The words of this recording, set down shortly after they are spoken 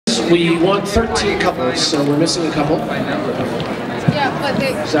We want 13 couples, so we're missing a couple. Yeah, but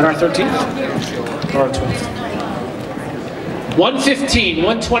Is that our 13th? Or our 12th? 115,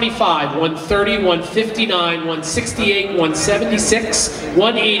 125, 130, 159, 168, 176,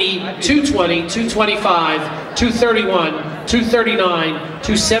 180, 220, 225, 231, 239,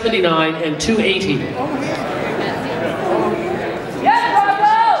 279, and 280.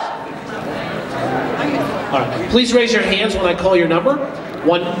 All right, please raise your hands when I call your number.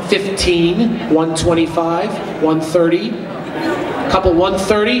 115, 125, 130, couple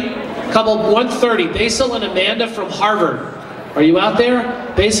 130, couple 130, Basil and Amanda from Harvard. Are you out there?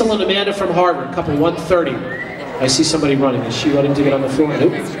 Basil and Amanda from Harvard, couple 130. I see somebody running. Is she running to get on the floor?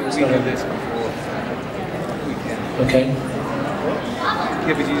 Nope. It's not on. Okay.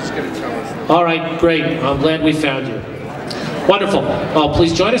 All right, great. I'm glad we found you. Wonderful. Oh,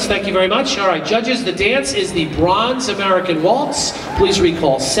 please join us. Thank you very much. All right, judges, the dance is the Bronze American Waltz. Please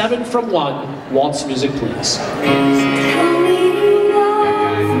recall 7 from 1. Waltz music, please.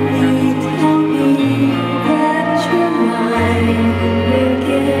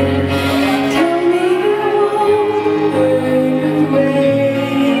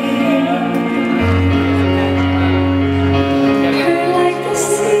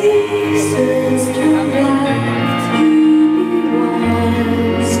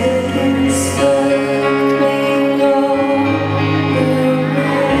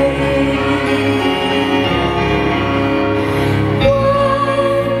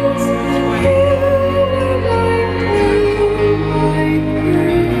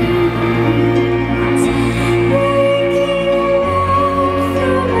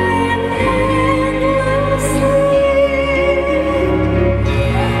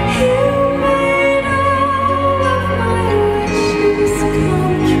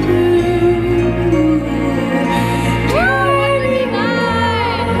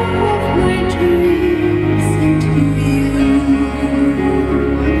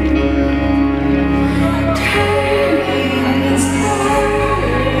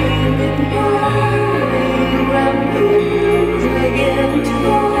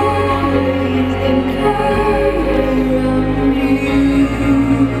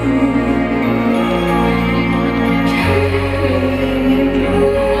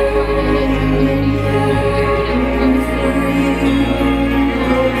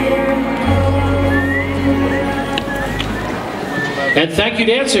 And thank you,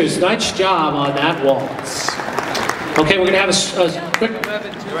 dancers. Nice job on that waltz. Okay, we're going to have a quick...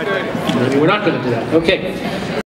 We're not going to do that. Okay.